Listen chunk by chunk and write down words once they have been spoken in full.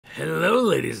Hello,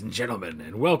 ladies and gentlemen,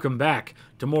 and welcome back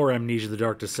to more Amnesia the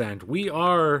Dark Descent. We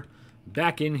are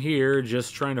back in here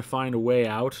just trying to find a way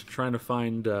out, trying to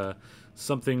find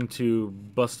something to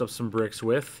bust up some bricks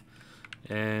with,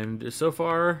 and so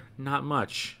far, not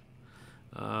much.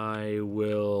 I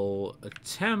will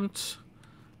attempt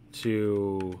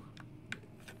to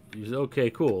use... Okay,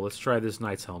 cool. Let's try this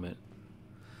knight's helmet.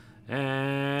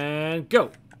 And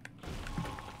go!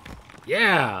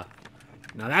 Yeah!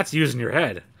 Now that's using your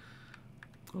head.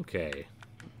 Okay.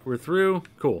 We're through.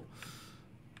 Cool.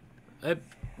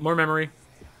 More memory.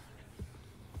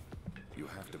 You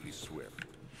have to be swift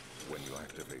when you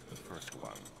activate the first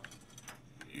one.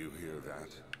 You hear that?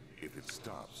 If it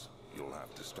stops, you'll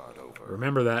have to start over.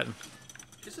 Remember that.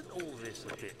 Isn't all this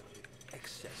a bit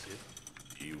excessive?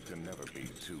 You can never be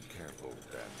too careful,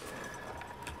 then.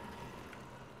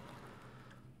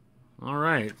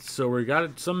 Alright, so we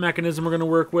got some mechanism we're going to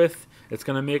work with. It's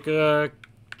going to make a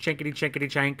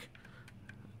chankety-chankety-chank.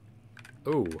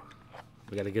 Oh,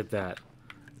 we got to get that.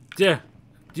 Yeah,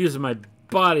 using my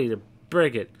body to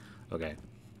break it. Okay.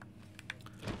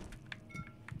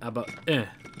 How about... Well,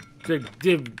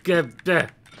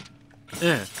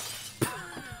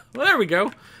 there we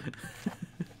go.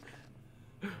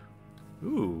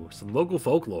 Ooh, some local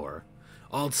folklore.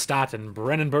 Altstadt and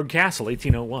Brennenburg Castle,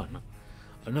 1801.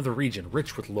 Another region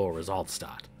rich with lore is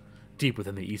Altstadt, deep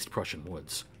within the East Prussian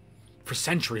woods. For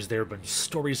centuries there have been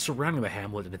stories surrounding the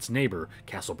hamlet and its neighbor,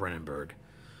 Castle Brennenburg.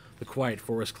 The quiet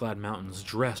forest-clad mountains,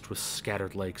 dressed with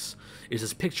scattered lakes, is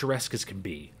as picturesque as can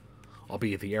be,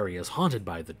 albeit the area is haunted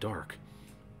by the dark.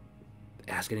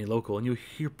 Ask any local and you'll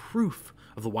hear proof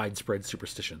of the widespread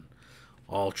superstition.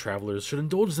 All travelers should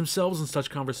indulge themselves in such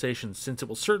conversations, since it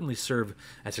will certainly serve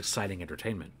as exciting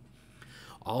entertainment.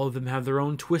 All of them have their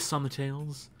own twists on the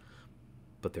tales,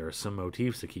 but there are some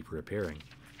motifs that keep reappearing.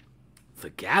 The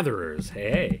Gatherers,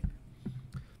 hey!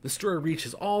 The story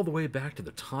reaches all the way back to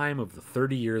the time of the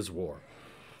 30 Years' War.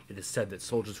 It is said that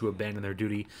soldiers who abandoned their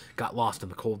duty got lost in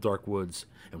the cold, dark woods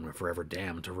and were forever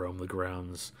damned to roam the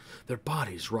grounds. Their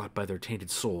bodies, wrought by their tainted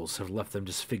souls, have left them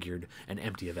disfigured and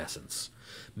empty of essence.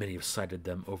 Many have cited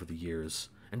them over the years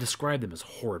and described them as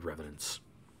horrid revenants.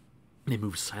 They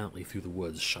move silently through the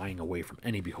woods, shying away from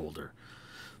any beholder.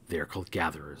 They are called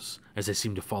Gatherers, as they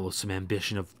seem to follow some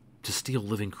ambition to steal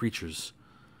living creatures.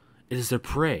 It is their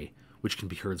prey, which can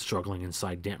be heard struggling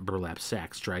inside damp burlap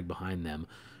sacks dragged behind them,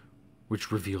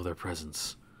 which reveal their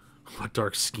presence. What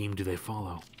dark scheme do they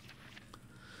follow?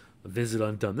 A visit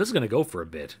undone. This is going to go for a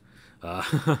bit.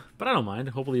 But I don't mind.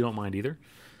 Hopefully you don't mind either.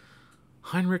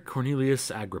 Heinrich Cornelius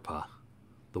Agrippa,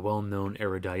 the well-known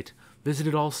erudite,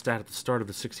 visited Altstadt at the start of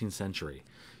the 16th century.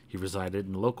 He resided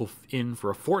in a local inn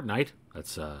for a fortnight.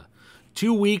 That's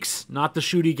 2 weeks, not the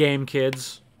shooty game,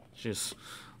 kids. Just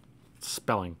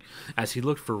spelling. As he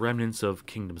looked for remnants of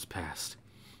kingdoms past.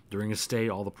 During his stay,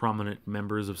 all the prominent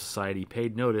members of society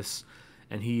paid notice,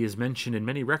 and he is mentioned in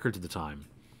many records of the time.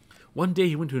 One day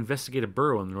he went to investigate a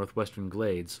burrow in the northwestern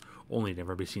glades, only to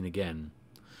never be seen again.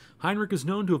 Heinrich is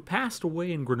known to have passed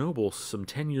away in Grenoble some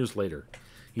 10 years later.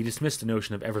 He dismissed the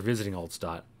notion of ever visiting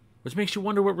Altstadt, which makes you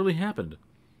wonder what really happened.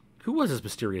 Who was this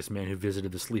mysterious man who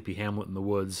visited the sleepy hamlet in the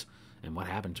woods, and what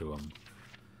happened to him?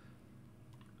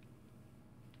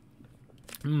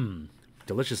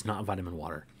 Delicious not-vitamin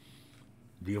water.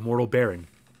 The immortal Baron.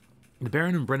 The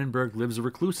Baron in Brennenburg lives a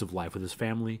reclusive life with his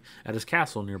family at his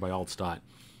castle nearby Altstadt,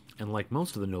 and like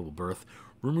most of the noble birth,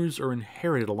 rumors are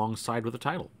inherited alongside with the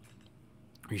title.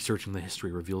 Researching the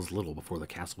history reveals little before the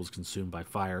castle was consumed by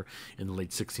fire in the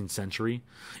late 16th century.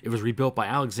 It was rebuilt by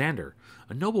Alexander,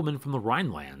 a nobleman from the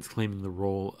Rhinelands, claiming the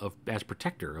role as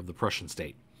protector of the Prussian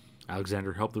state.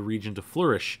 Alexander helped the region to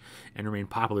flourish and remain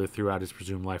popular throughout his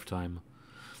presumed lifetime.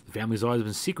 The family's always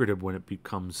been secretive when it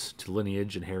comes to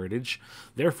lineage and heritage.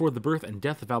 Therefore, the birth and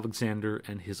death of Alexander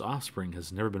and his offspring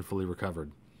has never been fully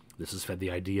recovered. This has fed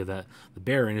the idea that the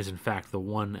Baron is in fact the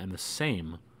one and the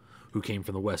same who came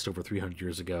from the West over 300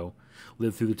 years ago,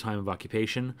 lived through the time of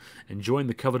occupation, and joined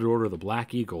the coveted Order of the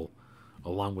Black Eagle,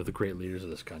 along with the great leaders of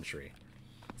this country.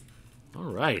 All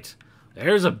right.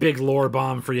 There's a big lore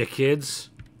bomb for you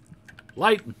kids.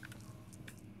 Light.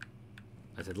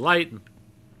 I said light.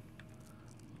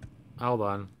 Hold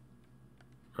on.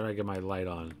 Where do I get my light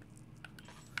on?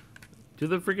 Do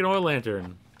the freaking oil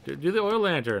lantern. Do the oil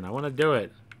lantern. I want to do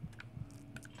it.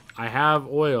 I have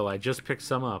oil. I just picked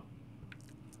some up.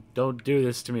 Don't do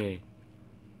this to me.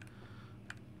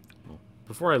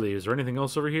 Before I leave, is there anything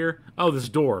else over here? Oh, this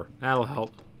door. That'll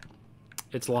help.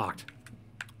 It's locked.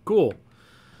 Cool.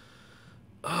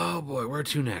 Oh boy, where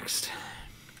to next?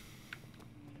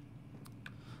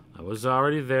 I was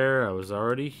already there. I was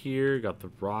already here. Got the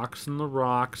rocks and the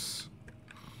rocks.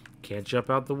 Can't jump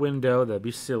out the window. That'd be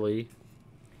silly.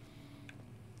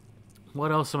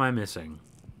 What else am I missing?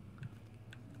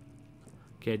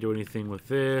 Can't do anything with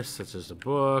this. That's just a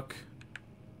book.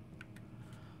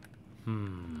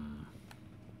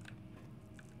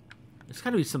 There's got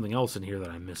to be something else in here that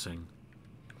I'm missing.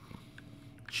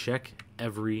 Check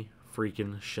every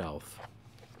freaking shelf.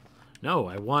 No,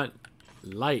 I want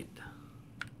light.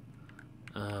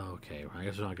 Okay, I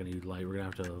guess we're not going to use light. We're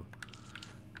going to have to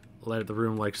light up the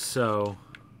room like so.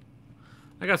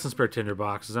 I got some spare tinder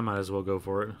boxes. I might as well go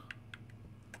for it.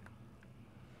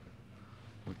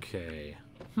 Okay.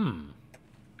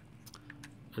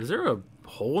 Is there a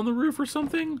hole in the roof or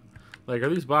something? Like, are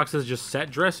these boxes just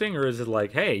set dressing, or is it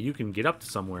like, hey, you can get up to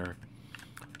somewhere?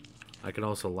 I can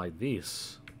also light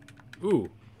these. Ooh.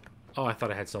 Oh, I thought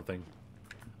I had something.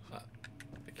 I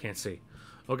can't see.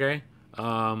 Okay.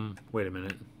 Wait a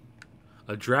minute.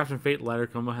 A draft and fate ladder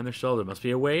come behind their shoulder. There must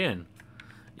be a way in.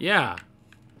 Yeah.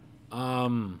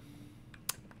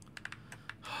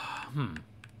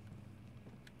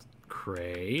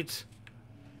 Crate.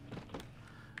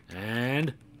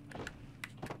 And...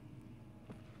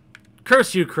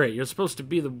 Curse you, crate! You're supposed to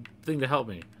be the thing to help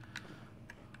me.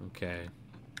 Okay.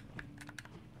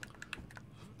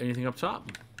 Anything up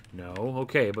top? No.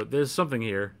 Okay, but there's something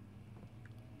here.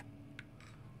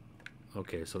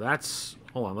 Okay, so that's...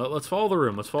 Hold on, let's follow the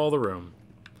room. Let's follow the room.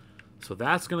 So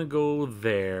that's going to go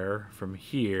there from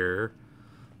here.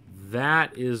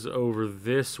 That is over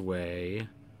this way.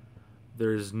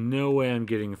 There's no way I'm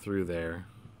getting through there.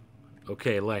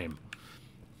 Okay, lame.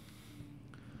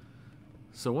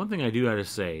 So one thing I do have to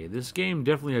say, this game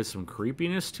definitely has some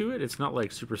creepiness to it. It's not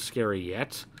like super scary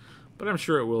yet, but I'm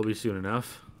sure it will be soon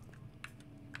enough.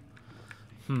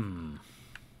 Can't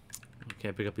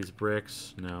pick up these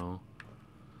bricks. No.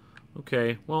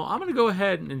 Okay, well, I'm going to go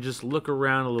ahead and just look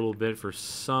around a little bit for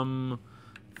some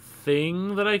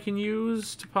thing that I can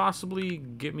use to possibly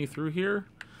get me through here.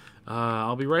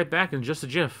 I'll be right back in just a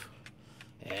jiff.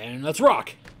 And let's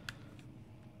rock!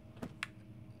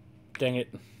 Dang it.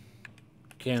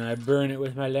 Can I burn it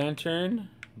with my lantern?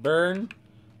 Burn?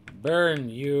 Burn,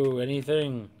 you,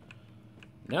 anything.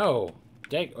 No.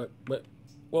 Dang, what?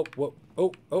 Whoa, whoa,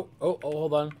 oh,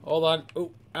 hold on, oh,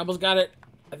 I almost got it.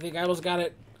 I think I almost got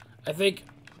it. Hey.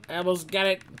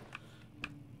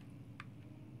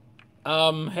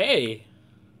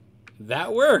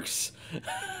 That works.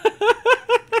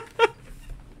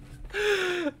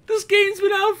 This game's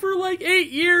been out for like 8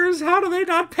 years. How do they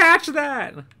not patch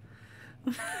that?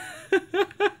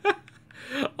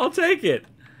 I'll take it.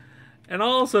 And I'll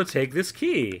also take this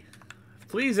key.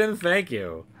 Please and thank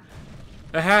you.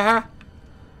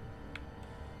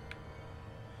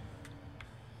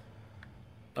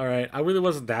 Alright, I really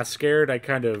wasn't that scared. I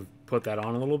kind of put that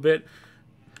on a little bit.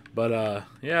 But,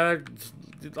 yeah,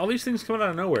 all these things coming out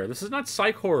of nowhere. This is not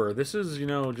psych horror. This is, you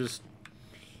know, just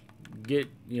get,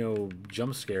 you know,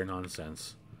 jump scare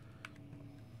nonsense.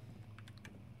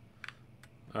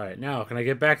 Alright, now, can I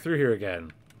get back through here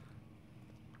again?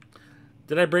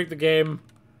 Did I break the game?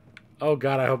 Oh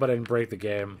god, I hope I didn't break the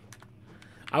game.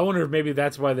 I wonder if maybe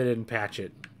that's why they didn't patch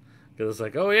it. Because it's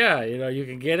like, oh yeah, you know, you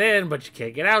can get in, but you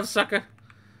can't get out, sucker.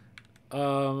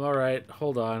 Alright,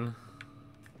 hold on.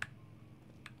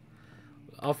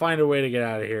 I'll find a way to get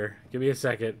out of here. Give me a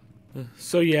second.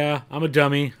 So yeah, I'm a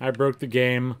dummy. I broke the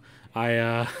game.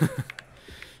 I,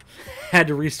 had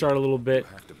to restart a little bit.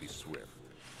 You have to be swift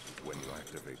when you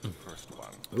activate the first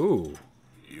one. Ooh.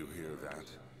 You hear that?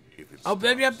 If it Oh,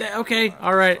 stops, yep, okay,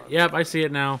 alright. Yep, I see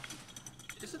it now.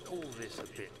 Isn't all this a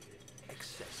bit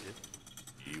excessive?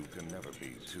 you can never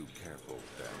be too careful,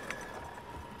 then.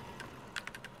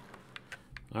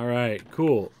 Alright,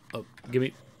 cool. Oh, give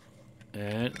me...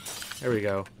 And... There we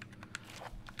go.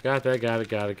 Got that, got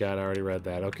it. I already read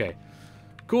that. Okay.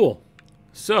 Cool.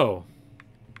 So...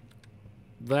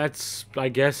 Let's, I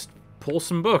guess, pull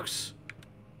some books.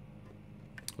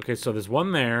 Okay, so there's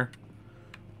one there.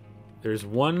 There's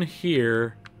one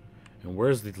here. And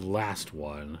where's the last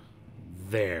one?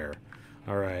 There.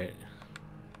 Alright.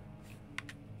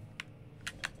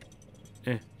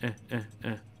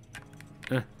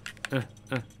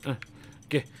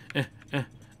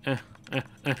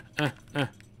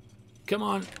 Come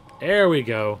on. There we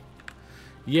go.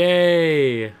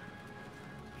 Yay.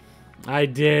 I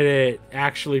did it.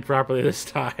 Actually properly this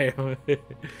time.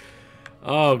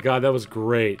 Oh, God, that was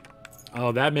great.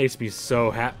 Oh, that makes me so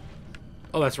happy.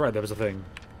 Oh, that's right. That was a thing.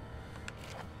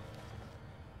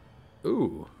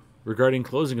 Ooh. Regarding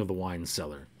closing of the wine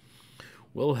cellar.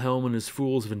 Wilhelm and his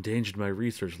fools have endangered my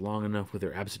research long enough with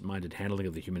their absent-minded handling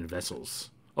of the human vessels.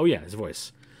 Oh yeah, his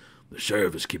voice. The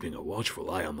sheriff is keeping a watchful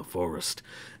eye on the forest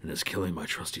and is killing my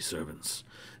trusty servants.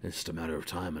 It's just a matter of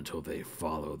time until they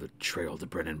follow the trail to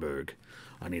Brennenburg.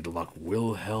 I need to lock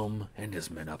Wilhelm and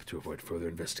his men up to avoid further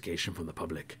investigation from the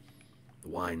public. The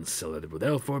wine cellar will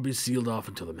therefore be sealed off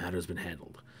until the matter has been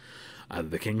handled. Either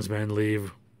the king's men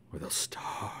leave, or they'll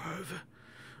starve.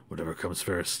 Whatever comes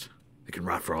first. They can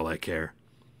rot for all I care.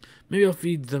 Maybe I'll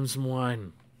feed them some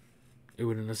wine. It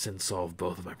would in a sense solve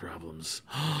both of my problems.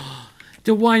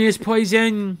 The wine is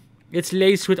poison. It's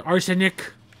laced with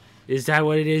arsenic. Is that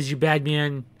what it is, you bad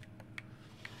man?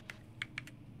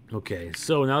 Okay,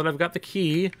 so now that I've got the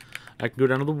key, I can go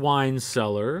down to the wine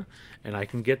cellar, and I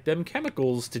can get them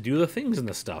chemicals to do the things in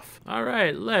the stuff. All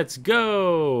right, let's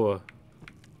go.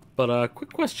 But,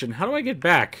 quick question. How do I get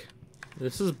back?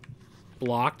 This is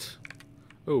blocked.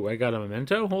 Oh, I got a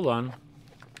memento? Hold on.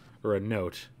 Or a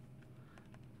note.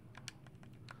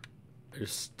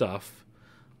 There's stuff.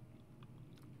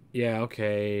 Yeah,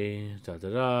 okay.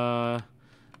 Da-da-da.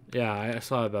 Yeah, I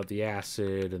saw about the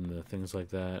acid and the things like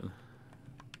that.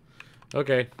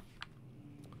 Okay.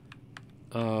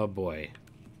 Oh, boy.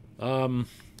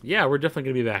 Yeah, we're definitely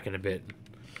going to be back in a bit.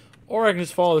 Or I can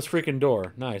just follow this freaking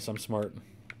door. Nice, I'm smart.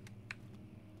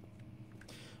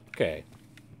 Okay.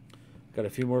 Got a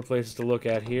few more places to look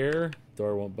at here.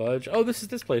 Door won't budge. Oh, this is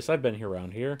this place. I've been here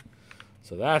around here.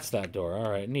 So that's that door.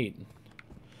 Alright, neat.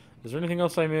 Is there anything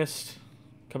else I missed?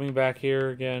 Coming back here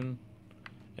again?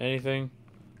 Anything?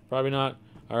 Probably not.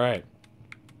 Alright.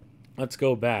 Let's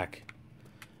go back.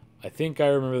 I think I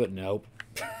remember that. Nope.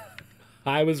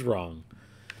 I was wrong.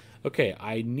 Okay,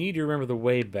 I need to remember the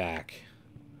way back.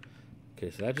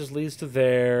 Okay, so that just leads to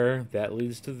there. That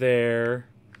leads to there.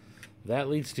 That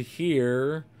leads to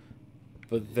here.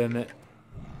 But then that...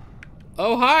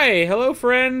 Oh, hi! Hello,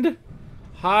 friend!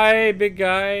 Hi, big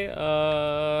guy.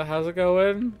 How's it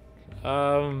going?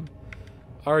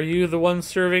 Are you the one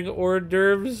serving hors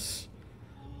d'oeuvres?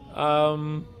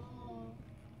 Oh,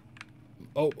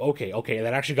 okay, okay.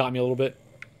 That actually got me a little bit.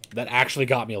 That actually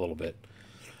got me a little bit.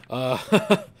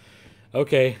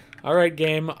 Okay. Alright,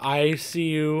 game. I see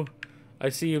you. I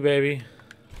see you, baby.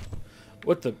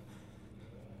 What the...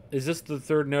 Is this the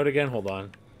third note again? Hold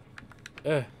on.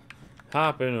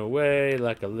 Hopping away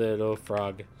like a little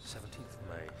frog. 17th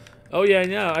May. Oh, yeah,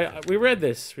 no. We read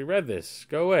this. We read this.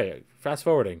 Go away. Fast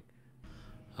forwarding.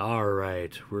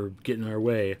 Alright. We're getting our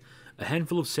way. A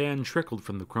handful of sand trickled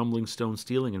from the crumbling stone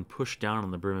ceiling and pushed down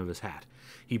on the brim of his hat.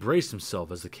 He braced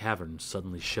himself as the cavern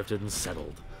suddenly shifted and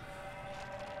settled.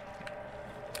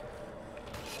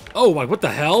 Oh, my, what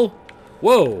the hell?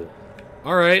 Whoa.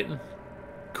 Alright.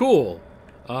 Cool.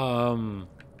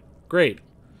 Great.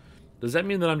 Does that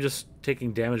mean that I'm just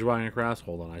taking damage walking across?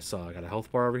 Hold on, I got a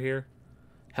health bar over here.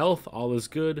 Health, all is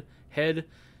good. Head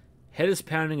is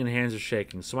pounding and hands are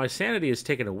shaking. So my sanity is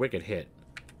taking a wicked hit.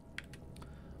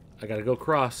 I gotta go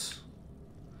across.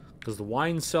 Because the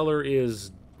wine cellar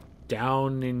is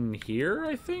down in here,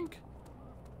 I think?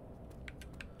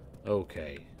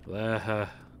 Okay. We're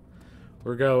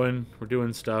going. We're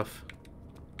doing stuff.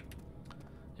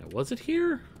 Yeah, was it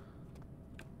here?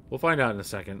 We'll find out in a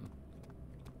second.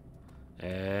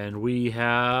 And we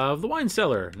have the wine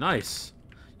cellar. Nice.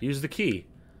 Use the key.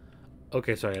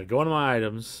 Okay, so I gotta go into my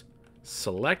items,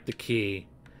 select the key,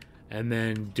 and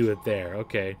then do it there.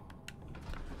 Okay.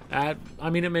 I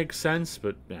mean, it makes sense,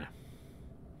 but yeah.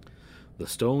 The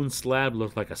stone slab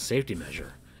looked like a safety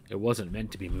measure. It wasn't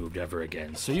meant to be moved ever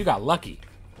again, so you got lucky.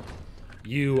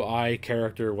 You, I,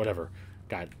 character, whatever.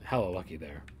 Got hella lucky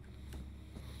there.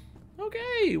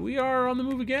 Okay, we are on the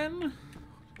move again.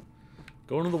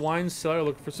 Going to the wine cellar,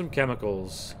 look for some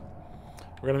chemicals.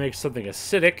 We're going to make something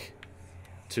acidic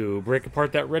to break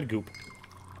apart that red goop.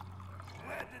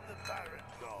 Where did the Baron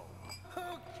go? Who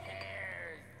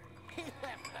cares? He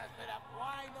left us enough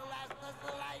wine to last us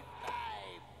a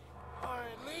lifetime. Or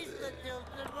at least until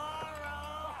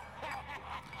tomorrow.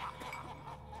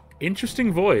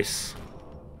 Interesting voice.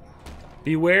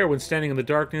 Beware when standing in the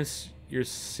darkness, your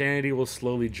sanity will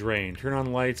slowly drain. Turn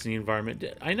on lights in the environment.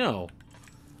 I know.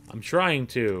 I'm trying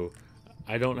to.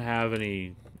 I don't have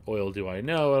any oil, do I?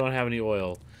 No, I don't have any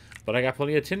oil. But I got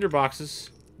plenty of tinder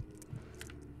boxes.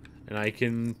 And I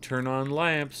can turn on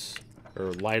lamps.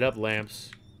 Or light up lamps.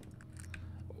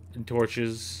 And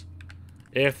torches.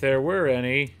 If there were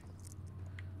any.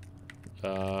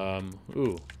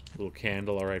 Ooh. Little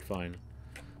candle. Alright, fine.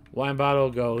 Wine bottle,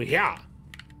 go, yeah!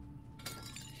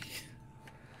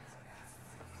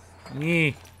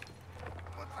 Nee.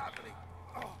 What's happening?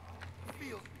 Oh, it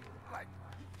feels like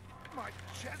my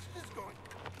chest is going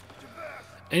to burst.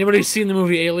 Anybody seen the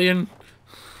movie Alien?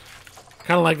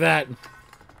 Kind of like that.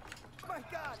 My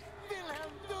God,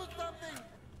 Wilhelm,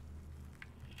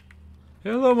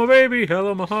 Hello, my baby.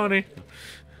 Hello, my honey.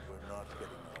 We're not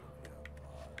getting out of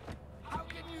here. How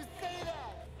can you say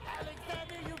that?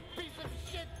 Alexander, you piece of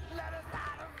shit! Let us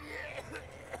out of here!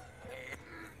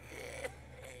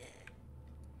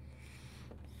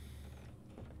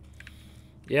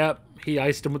 Yep, he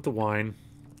iced him with the wine.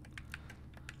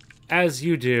 As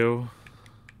you do.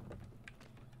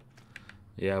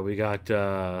 Yeah, we got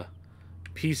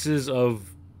pieces of...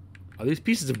 Are these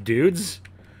pieces of dudes?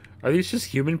 Are these just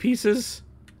human pieces?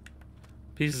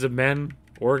 Pieces of men?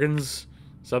 Organs?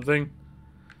 Something?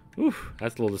 Oof,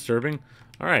 that's a little disturbing.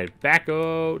 Alright, back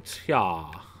out.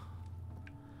 Yeah.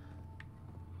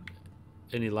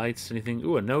 Any lights? Anything?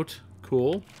 Ooh, a note.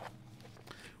 Cool.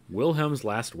 Wilhelm's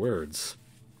last words.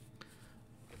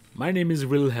 My name is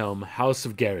Wilhelm, House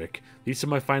of Garrick. These are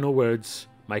my final words,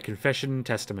 my confession and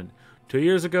testament. 2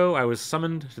 years ago, I was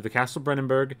summoned to the Castle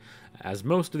Brennenburg. As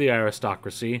most of the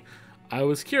aristocracy, I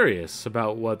was curious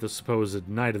about what the supposed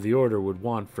Knight of the Order would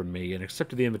want from me and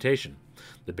accepted the invitation.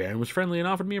 The Baron was friendly and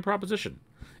offered me a proposition.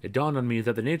 It dawned on me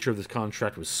that the nature of this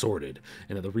contract was sordid,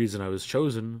 and that the reason I was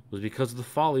chosen was because of the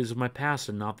follies of my past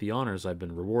and not the honors I've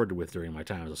been rewarded with during my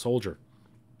time as a soldier.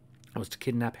 I was to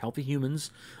kidnap healthy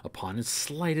humans upon his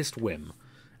slightest whim,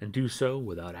 and do so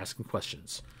without asking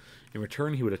questions. In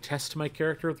return, he would attest to my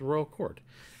character at the royal court,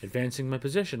 advancing my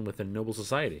position within noble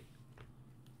society.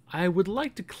 I would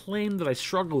like to claim that I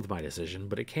struggled with my decision,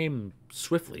 but it came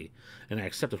swiftly, and I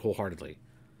accepted wholeheartedly.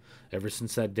 Ever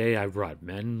since that day, I've brought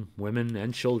men, women,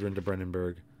 and children to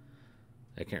Brennenburg.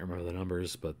 I can't remember the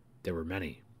numbers, but there were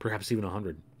many, perhaps even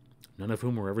 100, none of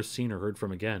whom were ever seen or heard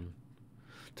from again.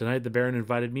 Tonight, the Baron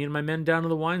invited me and my men down to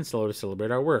the wine cellar to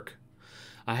celebrate our work.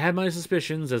 I had my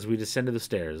suspicions as we descended the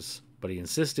stairs, but he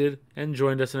insisted and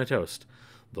joined us in a toast.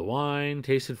 The wine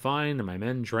tasted fine, and my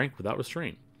men drank without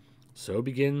restraint. So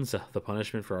begins the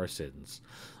punishment for our sins.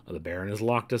 The Baron has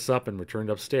locked us up and returned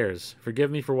upstairs. Forgive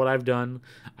me for what I've done.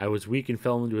 I was weak and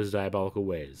fell into his diabolical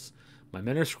ways. My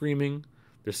men are screaming.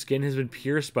 Their skin has been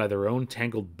pierced by their own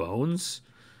tangled bones.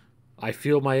 I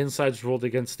feel my insides rolled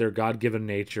against their God-given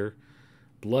nature.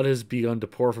 Blood has begun to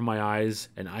pour from my eyes,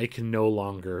 and I can no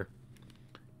longer.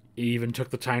 He even took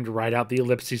the time to write out the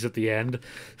ellipses at the end.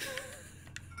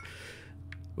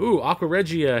 Ooh, Aqua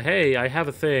Regia. Hey, I have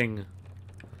a thing.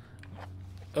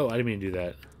 Oh, I didn't mean to do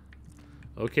that.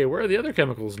 Okay, where are the other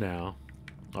chemicals now?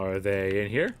 Are they in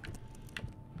here?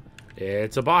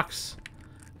 It's a box.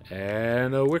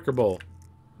 And a wicker bowl.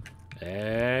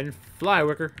 And fly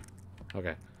wicker.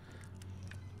 Okay.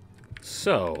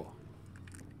 So,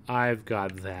 I've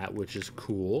got that, which is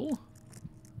cool.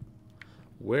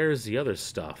 Where's the other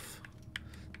stuff?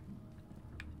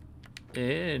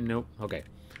 Nope. Okay.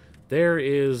 There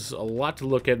is a lot to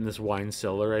look at in this wine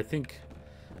cellar. I think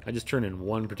I just turned in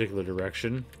one particular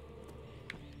direction.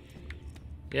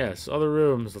 Yes, other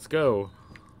rooms. Let's go.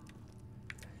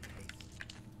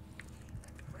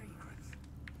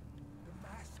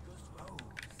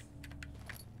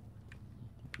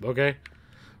 Okay.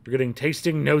 We're getting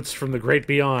tasting notes from the great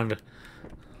beyond.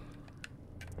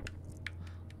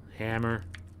 Hammer.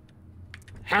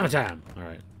 Hammer time!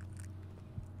 Alright.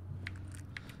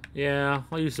 Yeah,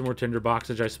 I'll use some more tinder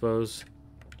boxage, I suppose.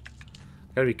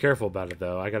 Gotta be careful about it,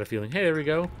 though. I got a feeling... Hey, there we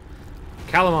go.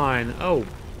 Calamine. Oh.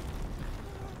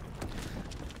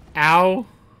 Ow.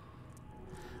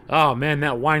 Oh, man,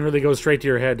 that wine really goes straight to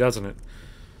your head, doesn't it?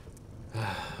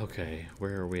 Okay,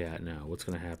 where are we at now? What's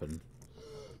gonna happen?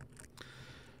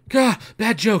 Gah!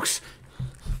 Bad jokes!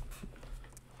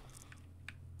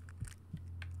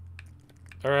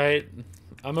 Alright.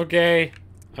 I'm okay.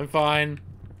 I'm fine.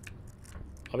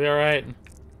 I'll be alright.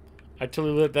 I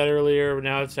totally lit that earlier, but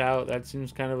now it's out. That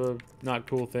seems kind of a not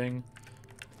cool thing.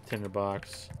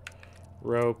 Tinderbox.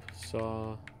 Rope.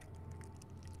 Saw.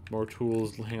 More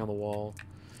tools laying on the wall.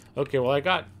 Okay, well, I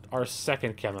got our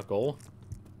second chemical.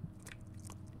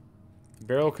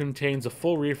 Barrel contains a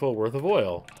full refill worth of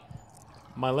oil.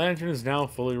 My lantern is now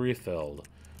fully refilled.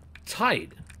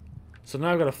 Tight. So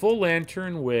now I've got a full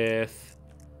lantern with...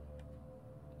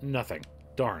 nothing.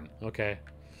 Darn. Okay.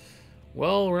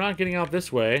 Well, we're not getting out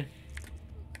this way.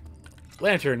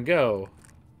 Lantern, go.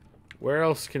 Where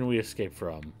else can we escape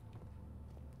from?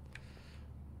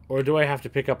 Or do I have to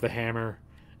pick up the hammer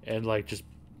and, like, just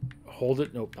hold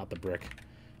it? Nope, not the brick.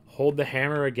 Hold the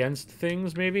hammer against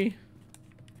things, maybe?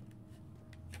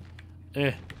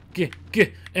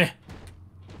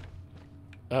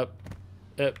 Up.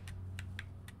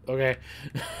 Okay.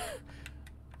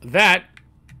 That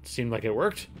seemed like it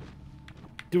worked.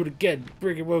 Do it again.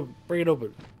 Bring it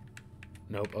open.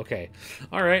 Nope. Okay.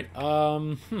 All right.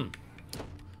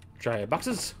 Try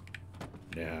boxes.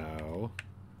 No.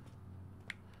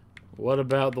 What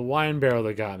about the wine barrel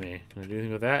that got me? Can I do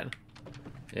anything with that?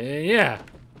 Yeah.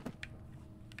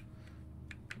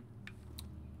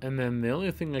 And then the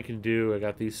only thing I can do, I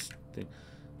got these things.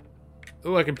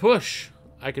 Oh, I can push.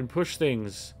 I can push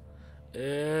things.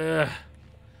 I'm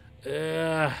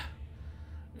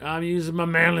using my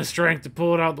manly strength to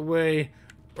pull it out the way.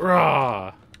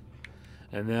 Rah!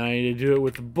 And then I need to do it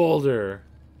with the boulder.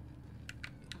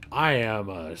 I am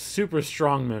a super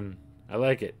strongman. I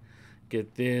like it.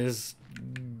 Get this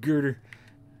girder.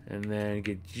 And then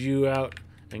get you out.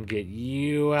 And get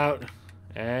you out.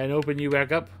 And open you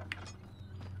back up.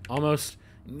 Almost.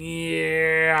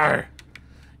 Yeah.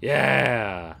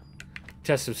 Yeah.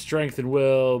 Test of strength and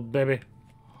will, baby.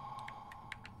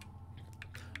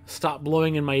 Stop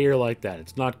blowing in my ear like that.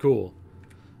 It's not cool.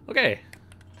 Okay.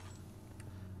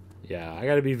 Yeah, I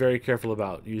gotta be very careful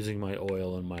about using my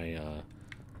oil and my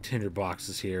tinder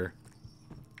boxes here.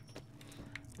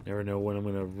 Never know when I'm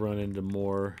gonna run into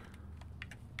more.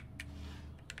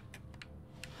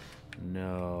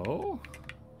 No.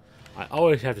 I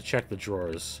always have to check the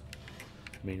drawers.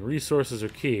 I mean, resources are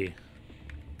key.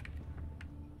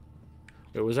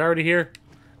 Wait, was I already here?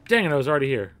 Dang it, I was already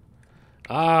here.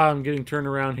 Ah, I'm getting turned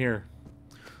around here.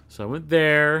 So I went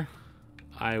there.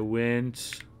 I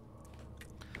went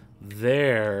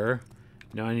there.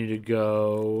 Now I need to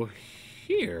go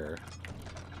here.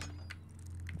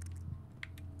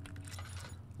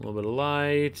 A little bit of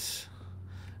light.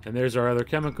 And there's our other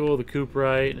chemical, the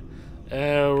cuprite.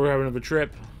 We're having another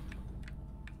trip.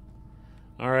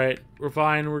 Alright, we're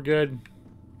fine, we're good.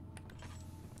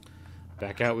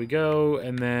 Back out we go,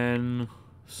 and then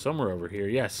somewhere over here,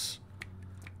 yes.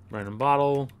 Random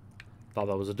bottle. Thought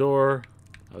that was a door.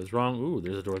 I was wrong. Ooh,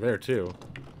 there's a door there too.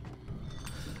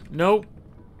 Nope.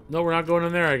 No, we're not going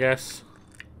in there, I guess.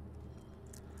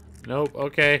 Nope,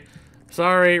 okay.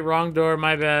 Sorry, wrong door,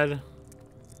 my bad.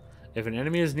 If an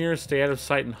enemy is near, stay out of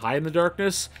sight and hide in the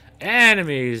darkness.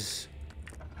 Enemies!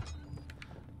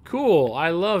 Cool,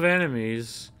 I love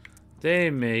enemies. They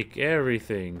make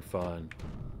everything fun.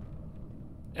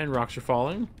 And rocks are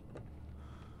falling.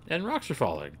 And rocks are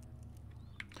falling.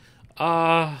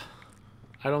 I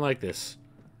don't like this.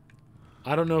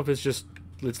 I don't know if it's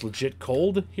legit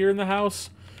cold here in the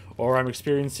house, or I'm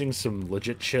experiencing some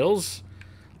legit chills.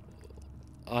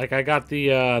 Like, I got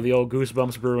the old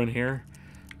goosebumps brewing here.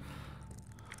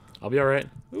 I'll be alright.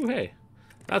 Ooh, hey.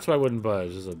 That's why I wouldn't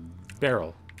budge. There's a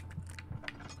barrel.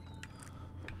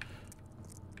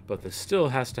 But this still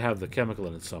has to have the chemical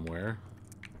in it somewhere.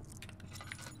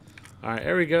 Alright,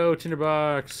 there we go.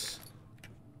 Tinderbox.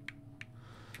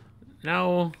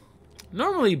 Now,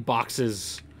 normally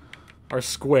boxes are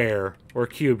square or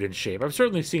cubed in shape. I've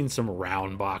certainly seen some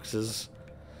round boxes.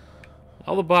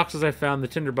 All the boxes I found, the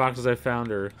tinder boxes I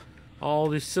found, are all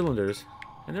these cylinders.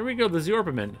 And there we go, the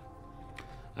Zorpiment.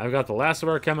 I've got the last of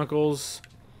our chemicals.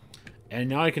 And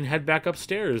now I can head back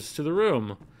upstairs to the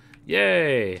room.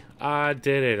 Yay! I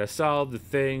did it. I solved the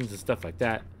things and stuff like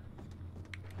that.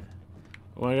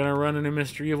 Am I gonna run into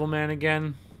Mr. Evil Man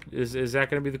again? Is that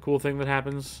gonna be the cool thing that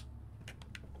happens?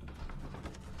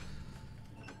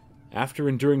 After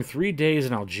enduring 3 days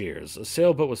in Algiers, a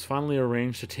sailboat was finally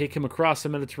arranged to take him across the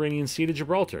Mediterranean Sea to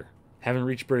Gibraltar. Having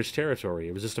reached British territory,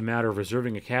 it was just a matter of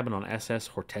reserving a cabin on SS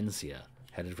Hortensia,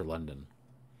 headed for London.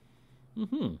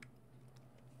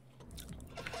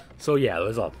 So yeah,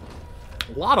 there's a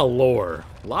lot of lore.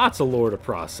 Lots of lore to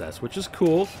process, which is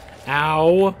cool.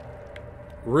 Ow!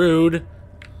 Rude.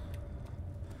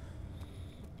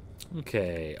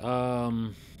 Okay,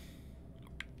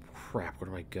 crap, where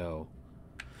do I go?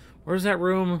 Where's that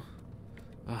room?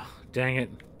 Oh, dang it.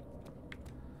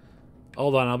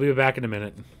 Hold on, I'll be back in a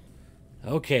minute.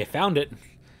 Okay, found it.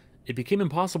 It became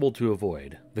impossible to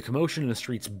avoid. The commotion in the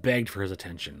streets begged for his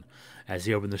attention. As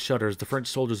he opened the shutters, the French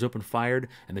soldiers opened fire,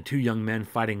 and the two young men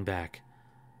fighting back.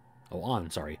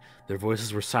 Sorry. Their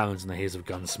voices were silenced in the haze of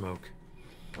gun smoke.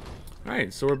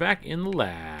 Alright, so we're back in the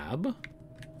lab.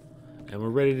 And we're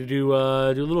ready to do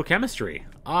a little chemistry.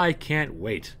 I can't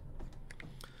wait.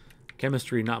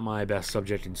 Chemistry, not my best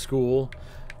subject in school.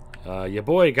 Your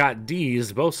boy got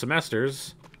D's both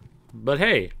semesters. But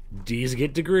hey, D's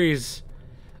get degrees.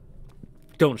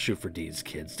 Don't shoot for D's,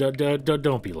 kids.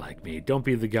 Don't be like me. Don't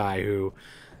be the guy who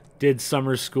did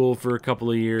summer school for a couple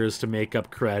of years to make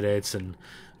up credits and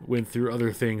went through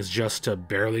other things just to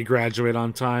barely graduate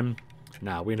on time.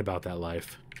 Nah, we ain't about that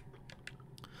life.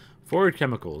 Forward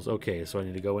chemicals. Okay, so I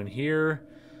need to go in here.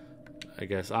 I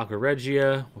guess Aqua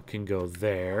Regia can go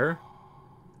there.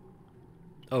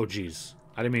 Oh, geez.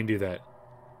 I didn't mean to do that.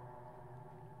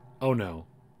 Oh, no.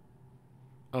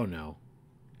 Oh, no.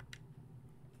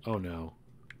 Oh, no.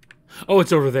 Oh,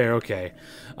 it's over there. Okay.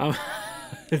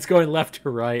 It's going left to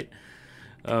right.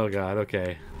 Oh, God.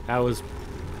 Okay. That was...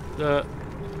 no.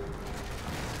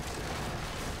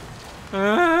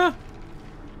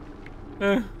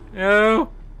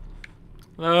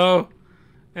 Hello?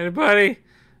 Anybody?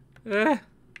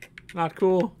 Not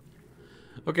cool.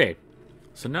 Okay.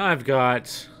 So now I've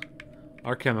got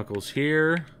our chemicals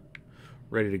here.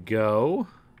 Ready to go.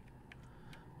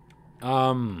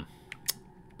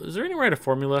 Is there any way to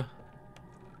formula?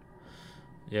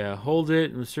 Yeah, hold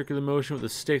it in circular motion with the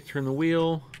stick, turn the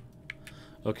wheel.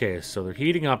 Okay, so they're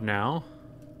heating up now.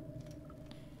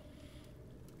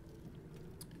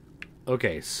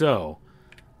 Okay, so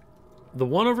the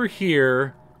one over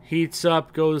here heats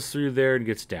up, goes through there, and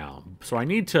gets down. So I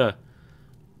need to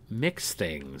mix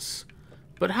things.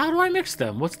 But how do I mix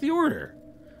them? What's the order?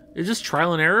 Is this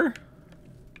trial and error?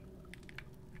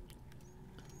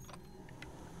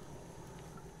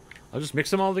 I'll just mix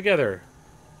them all together.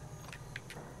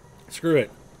 Screw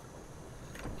it.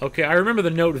 Okay, I remember the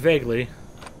note vaguely.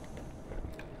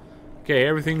 Okay,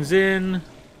 everything's in.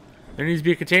 There needs to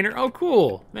be a container. Oh,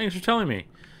 cool. Thanks for telling me.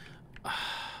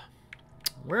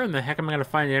 Where in the heck am I going to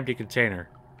find an empty container?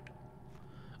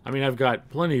 I mean, I've got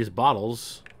plenty of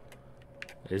bottles.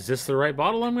 Is this the right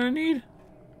bottle I'm going to need?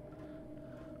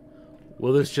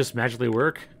 Will this just magically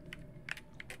work?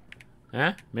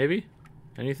 Eh? Maybe?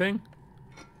 Anything?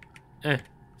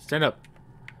 Stand up.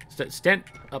 Stand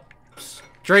up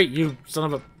straight, you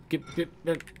son of a...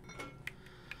 Get.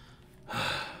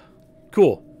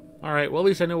 Cool. Alright, well, at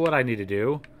least I know what I need to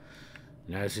do.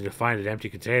 Now I just need to find an empty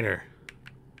container.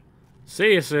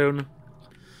 See you soon.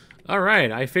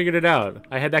 Alright, I figured it out.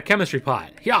 I had that chemistry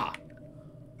pot. Yeah!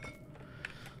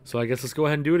 So I guess let's go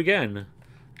ahead and do it again.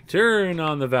 Turn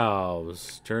on the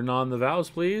valves. Turn on the valves,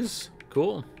 please.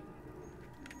 Cool.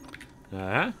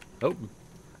 Oh.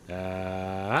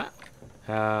 Ha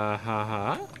ha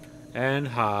ha. And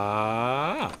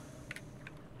ha.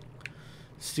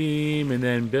 Steam and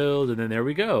then build and then there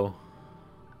we go.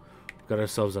 Got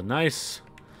ourselves a nice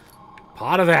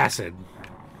pot of acid.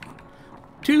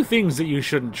 2 things that you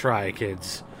shouldn't try,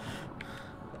 kids.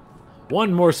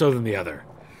 One more so than the other.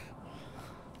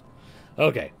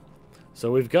 Okay.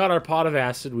 So we've got our pot of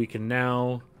acid. We can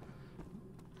now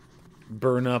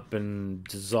burn up and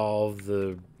dissolve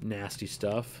the nasty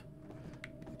stuff.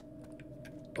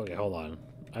 Okay, hold on.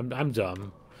 I'm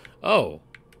dumb. Oh.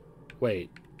 Wait.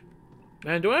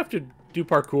 Man, do I have to do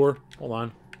parkour? Hold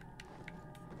on.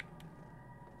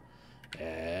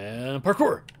 And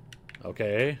parkour!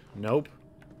 Okay, nope.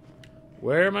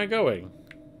 Where am I going?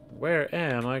 Where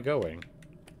am I going?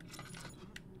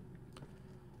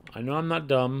 I know I'm not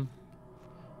dumb.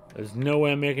 There's no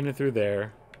way I'm making it through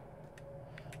there.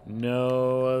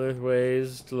 No other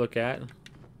ways to look at.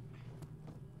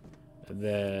 And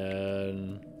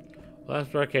then... Well,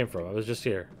 that's where I came from. I was just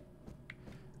here.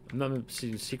 I'm not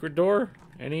seeing secret door?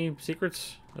 Any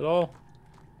secrets at all?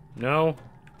 No?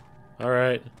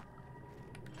 Alright.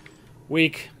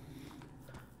 Weak.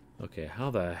 Okay,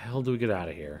 how the hell do we get out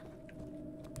of here?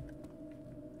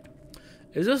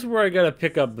 Is this where I gotta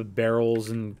pick up the barrels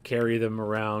and carry them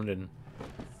around and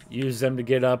use them to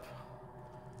get up?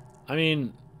 I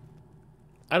mean,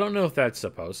 I don't know if that's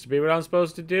supposed to be what I'm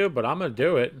supposed to do, but I'm gonna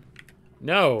do it.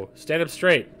 No, stand up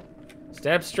straight.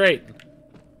 Stand up straight.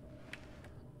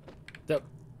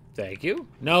 Thank you.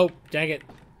 Nope, dang it.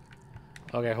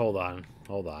 Okay, hold on.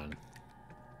 Hold on.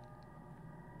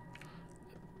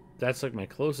 That's like my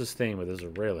closest thing, but there's a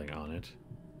railing on it.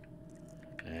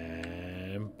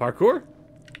 And parkour?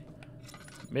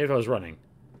 Maybe if I was running.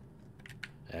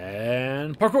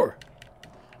 And parkour.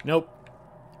 Nope.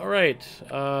 Alright.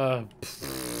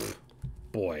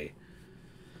 Boy.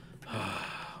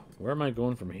 Where am I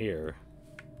going from here?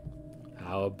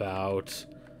 How about...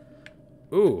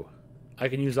 Ooh. I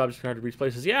can use object card to reach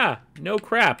places. Yeah! No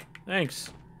crap.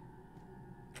 Thanks.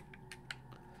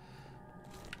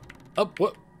 Up.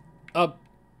 What?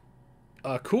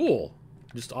 Cool.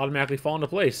 Just automatically fall into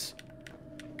place.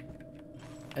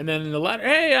 And then the ladder.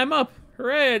 Hey, I'm up.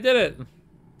 Hooray, I did it.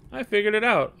 I figured it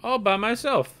out. All by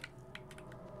myself.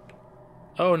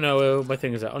 Oh, no. My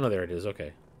thing is out. Oh, no, there it is.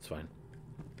 Okay. It's fine.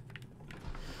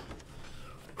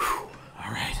 Whew.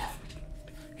 All right.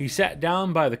 He sat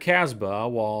down by the Casbah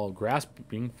while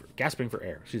gasping for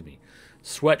air. Excuse me.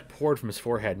 Sweat poured from his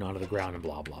forehead and onto the ground and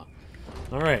blah, blah.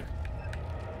 All right.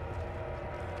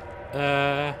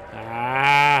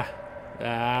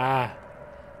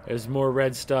 There's more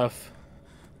red stuff.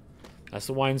 That's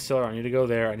the wine cellar. I need to go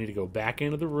there. I need to go back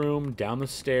into the room, down the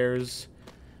stairs,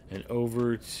 and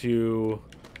over to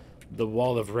the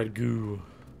wall of red goo.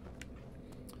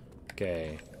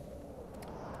 Okay.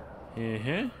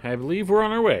 I believe we're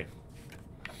on our way.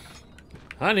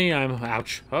 Honey, I'm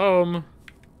ouch home.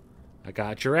 I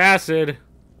got your acid.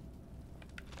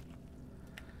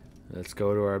 Let's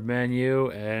go to our menu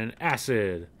and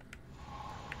acid.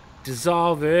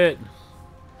 Dissolve it.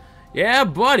 Yeah,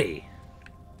 buddy.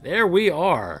 There we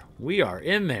are. We are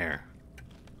in there.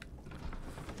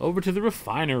 Over to the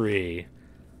refinery.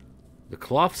 The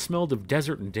cloth smelled of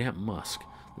desert and damp musk.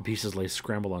 The pieces lay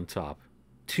scrambled on top.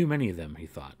 Too many of them, he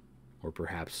thought. Or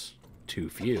perhaps too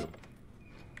few.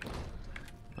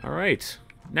 Alright.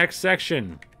 Next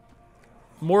section.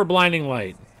 More blinding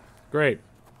light. Great.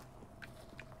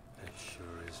 It sure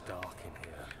is dark in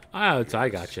here. Ah, I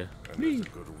gotcha. And there's a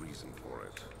good reason for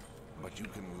it. But you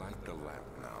can light the lamp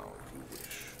now if you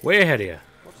wish. Way ahead of you.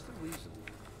 What's the reason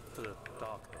for the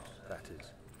darkness, that is?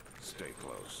 Stay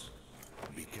close.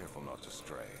 Be careful not to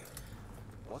stray.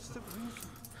 What's the reason?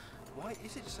 Why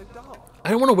is it so dark?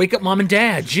 I don't want to wake up Mom and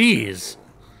Dad. Jeez.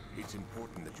 It's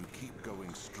important that you keep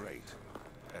going straight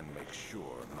and make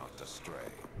sure not to stray.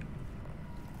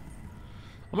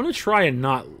 I'm going to try and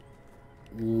not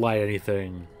light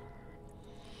anything.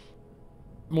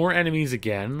 More enemies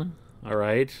again.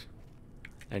 Alright.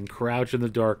 And crouch in the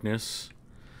darkness.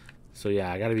 So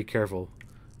yeah, I got to be careful.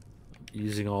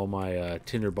 Using all my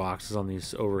tinder boxes on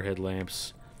these overhead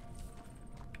lamps.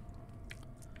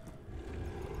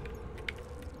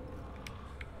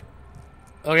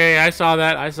 Okay, I saw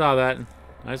that. I saw that.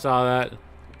 I saw that.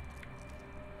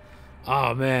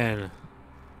 Oh, man.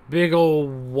 Big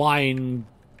old wine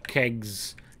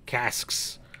kegs,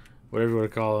 casks, whatever you want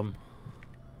to call them.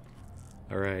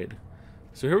 Alright.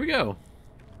 So here we go.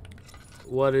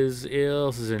 What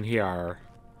else is in here?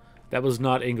 That was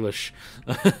not English.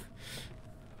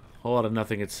 Whole lot of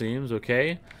nothing, it seems.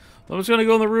 Okay. I'm just going to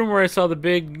go in the room where I saw the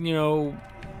big, you know,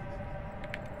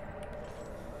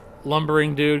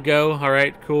 lumbering dude go.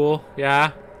 Alright, cool.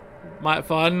 Yeah.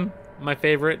 Fun. My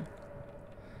favorite.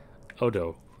 Oh,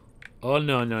 no. Oh,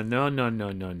 no, no, no, no,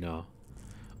 no, no, no.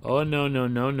 Oh, no, no,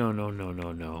 no, no, no, no,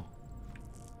 no, no.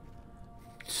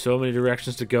 So many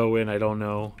directions to go in, I don't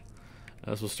know.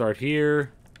 We'll start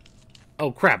here.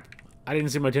 Oh, crap. I didn't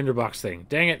see my tinderbox thing.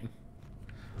 Dang it.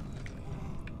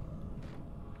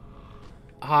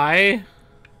 Hi.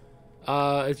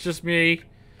 It's just me.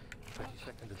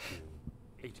 22nd of June,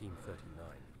 1839.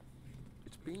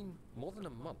 It's been more than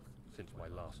a month since my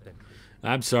last entry.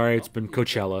 I'm sorry, it's been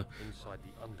Coachella. Inside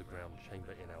the underground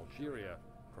chamber in Algeria,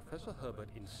 Professor Herbert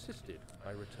insisted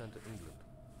I return to England.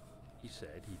 He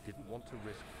said he didn't want to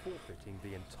risk forfeiting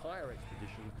the entire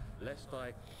expedition lest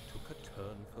I took a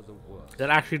turn for the worse.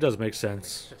 That actually does make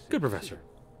sense. Good professor.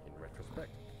 In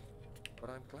retrospect.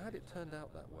 But I'm glad it turned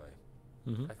out that way.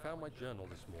 I found my journal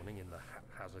this morning in the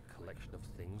haphazard collection of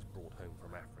things brought home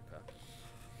from Africa.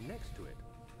 Next to it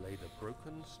lay the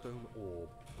broken stone orb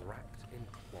wrapped in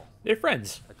cloth. They're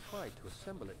friends. I tried to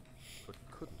assemble it, but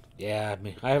couldn't. Yeah,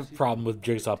 I have a problem with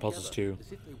jigsaw puzzles too.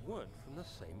 As if they weren't from the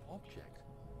same object.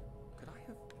 Could I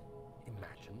have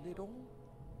imagined it all?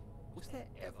 Was there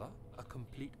ever a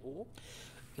complete orb?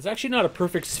 It's actually not a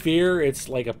perfect sphere. It's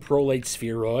like a prolate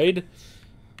spheroid.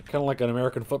 Kind of like an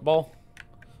American football.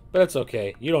 But that's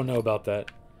okay. You don't know about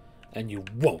that. And you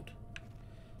won't.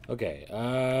 Okay,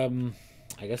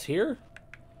 I guess here?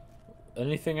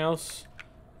 Anything else?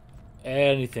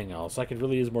 Anything else? I could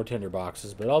really use more tinder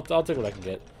boxes, but I'll take what I can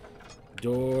get.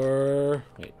 Door...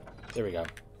 Wait, there we go.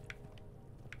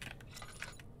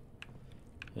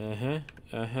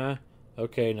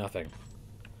 Okay, nothing.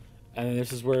 And then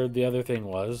this is where the other thing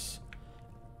was.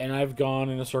 And I've gone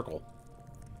in a circle.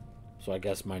 So I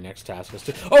guess my next task is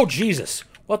to... Oh, Jesus!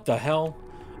 What the hell?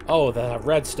 Oh, the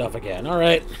red stuff again.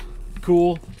 Alright.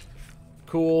 Cool.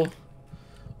 Cool.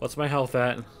 What's my health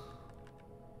at?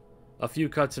 A few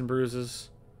cuts and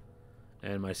bruises.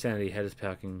 And my sanity head is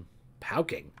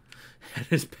pouking. Head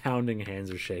is pounding, hands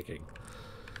are shaking.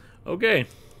 Okay.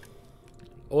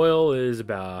 Oil is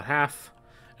about half.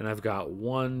 And I've got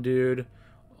one dude.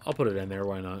 I'll put it in there,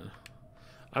 why not?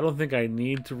 I don't think I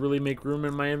need to really make room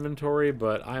in my inventory,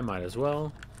 but I might as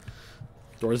well.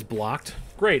 Door's blocked.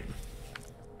 Great.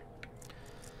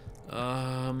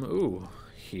 Ooh.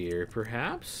 Here,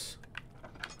 perhaps?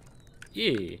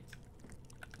 Yeah.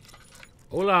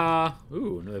 Hola!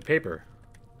 Ooh, another paper.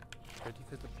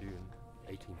 25th of June,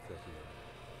 1839.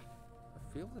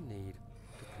 I feel the need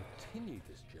to continue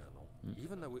this journal,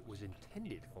 even though it was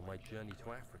intended for my journey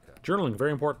to Africa. Journaling,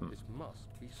 very important. This must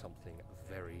be something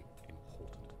very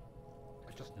important.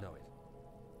 I just know it.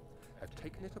 I've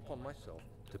taken it upon myself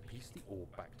to piece the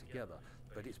orb back together,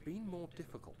 but it's been more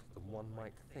difficult than one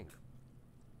might think.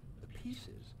 The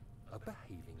pieces are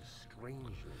behaving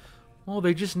strangely. Well,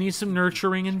 they just need some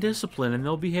nurturing and discipline, and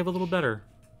they'll behave a little better.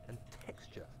 And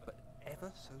texture, but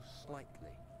ever so slightly.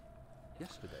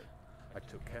 Yesterday, I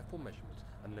took careful measurements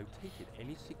and notated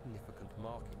any significant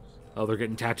markings. Oh, they're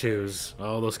getting tattoos.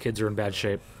 Oh, those kids are in bad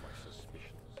shape. My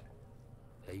suspicions.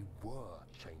 They were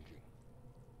changing.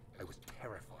 I was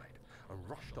terrified and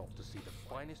rushed off to see the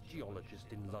finest geologist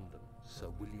in London, Sir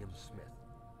William Smith.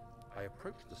 I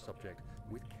approached the subject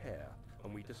with care,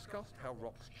 and we discussed how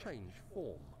rocks change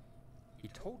form. He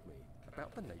told me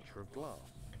about the nature of glass,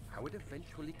 how it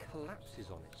eventually collapses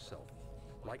on itself,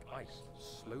 like ice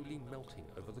slowly melting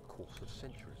over the course of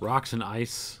centuries. Rocks and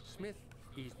ice. Smith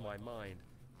eased my mind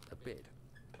a bit,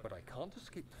 but I can't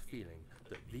escape the feeling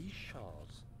that these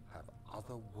shards have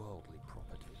otherworldly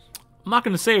properties. I'm not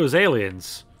going to say it was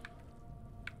aliens,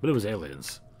 but it was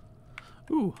aliens.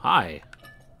 Ooh, hi.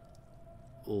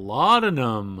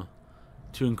 Laudanum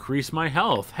to increase my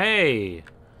health. Hey,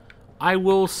 I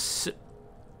will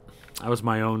that was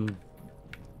my own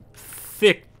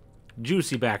thick,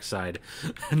 juicy backside.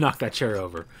 Knock that chair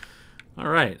over.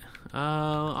 Alright,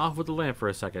 off with the lamp for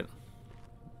a second.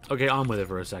 Okay, on with it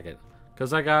for a second,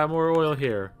 because I got more oil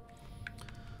here.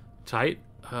 Tight.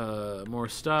 More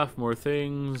stuff, more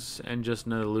things, and just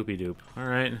another loopy-doop.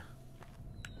 Alright.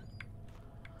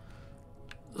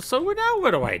 So now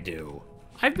what do I do?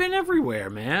 I've been everywhere,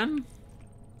 man.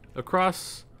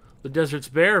 Across the desert's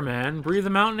bare, man. Breathe the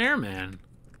mountain air, man.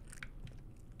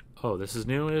 Oh, this is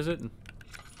new, is it?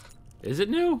 Is it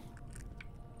new?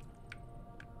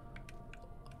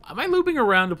 Am I looping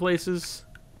around to places?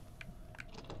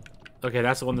 Okay,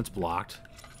 that's the one that's blocked.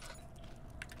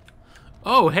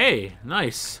 Oh, hey,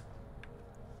 nice.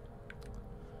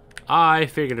 I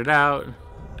figured it out.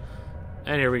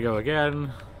 And here we go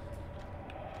again.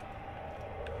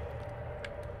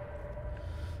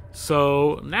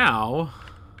 So, now,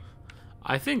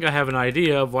 I think I have an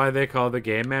idea of why they call the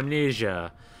game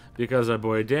Amnesia. Because our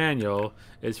boy Daniel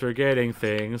is forgetting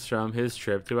things from his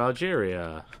trip to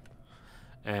Algeria.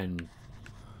 And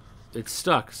it's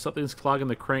stuck. Something's clogging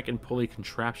the crank and pulley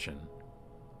contraption.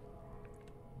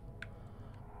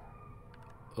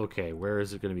 Okay, where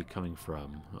is it going to be coming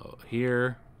from? Oh,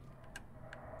 here.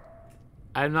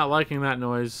 I'm not liking that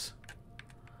noise.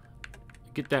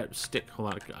 Get that stick.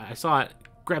 Hold on. I saw it.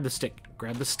 Grab the stick.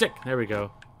 Grab the stick. There we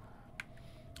go.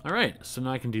 Alright, so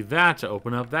now I can do that to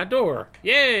open up that door.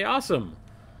 Yay, awesome.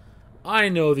 I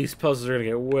know these puzzles are going to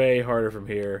get way harder from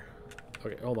here.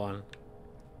 Okay, hold on.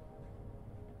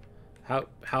 How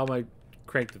am I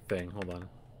crank the thing? Hold on.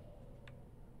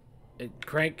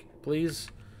 Crank, please.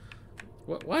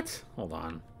 What? Hold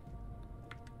on.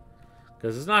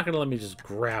 Because it's not going to let me just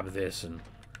grab this and...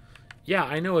 Yeah,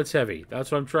 I know it's heavy.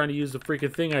 That's why I'm trying to use the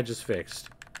freaking thing I just fixed.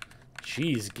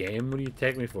 Jeez, game, what do you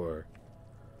take me for?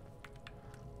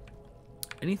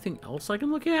 Anything else I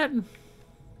can look at?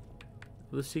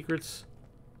 The secrets?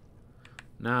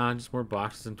 Nah, just more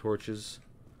boxes and torches.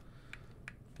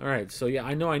 Alright, so yeah,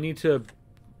 I know I need to...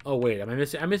 Oh, wait,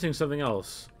 I'm missing something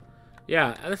else.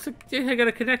 Yeah, I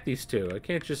gotta connect these two. I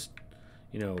can't just,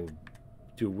 you know,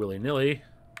 do willy-nilly.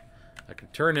 I can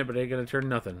turn it, but I ain't gonna turn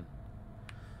nothing.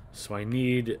 So I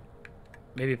need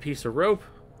maybe a piece of rope.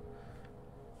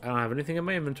 I don't have anything in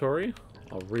my inventory.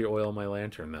 I'll re-oil my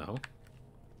lantern, though.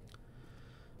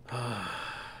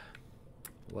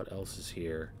 What else is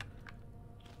here?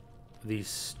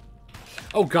 These...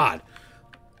 Oh, God!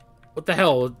 What the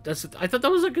hell? I thought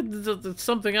that was like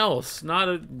something else, not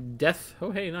a death...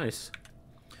 Oh, hey, nice.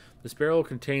 This barrel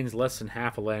contains less than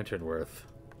half a lantern worth.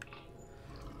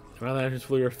 My lantern's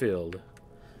fully refilled.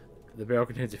 The barrel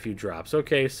contains a few drops.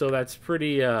 Okay, so that's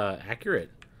pretty accurate.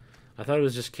 I thought it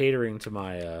was just catering to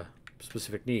my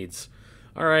specific needs.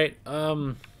 Alright,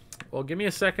 well, give me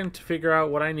a second to figure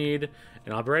out what I need,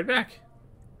 and I'll be right back.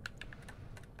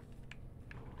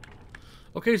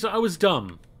 Okay, so I was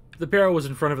dumb. The barrel was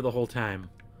in front of it the whole time.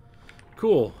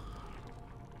 Cool.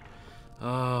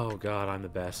 Oh, God, I'm the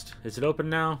best. Is it open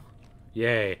now?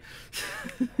 Yay.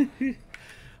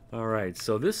 Alright,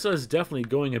 so this is definitely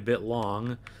going a bit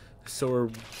long. So we're...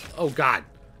 Oh, God.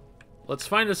 Let's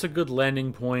find us a good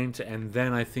landing point, and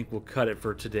then I think we'll cut it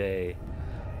for today.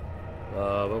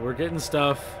 But we're getting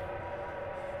stuff.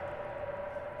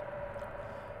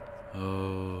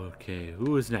 Okay,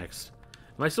 who is next?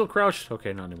 Am I still crouched?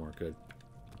 Okay, not anymore. Good.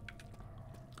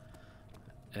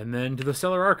 And then to the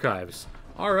cellar archives.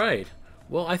 Alright.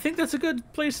 Well, I think that's a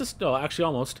good place to... No, actually,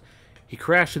 almost. He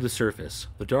crashed to the surface.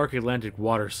 The dark Atlantic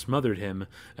water smothered him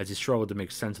as he struggled to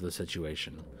make sense of the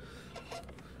situation.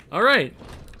 Alright.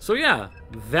 So, yeah.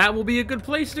 That will be a good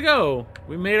place to go.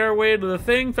 We made our way to the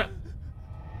thing...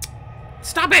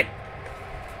 Stop it!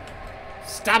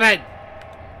 Stop it!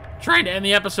 Trying to end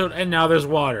the episode, and now there's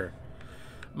water.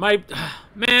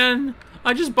 Man,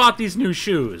 I just bought these new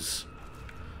shoes.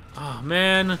 Oh,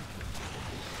 man.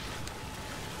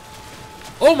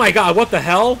 Oh my god, what the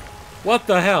hell? What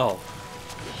the hell?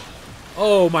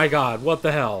 Oh my god, what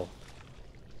the hell?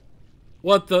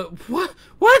 What the... What?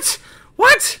 What?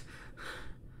 What?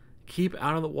 Keep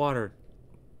out of the water.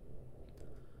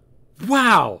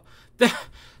 Wow.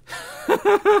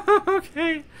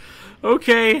 Okay.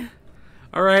 Okay.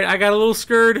 Alright, I got a little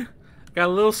scared.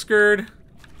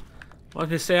 Want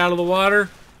to stay out of the water?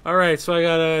 Alright, so I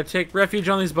gotta take refuge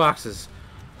on these boxes.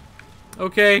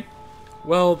 Okay.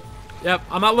 Well, yep,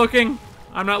 I'm not looking.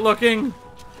 I'm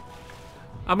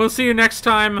gonna see you next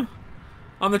time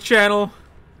on the channel.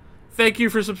 Thank you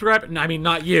for subscribing. I mean,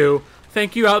 not you.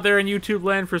 Thank you out there in YouTube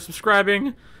land for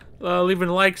subscribing, leaving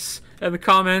likes and the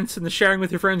comments, and the sharing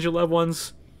with your friends, your loved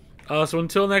ones. So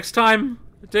until next time,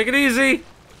 take it easy.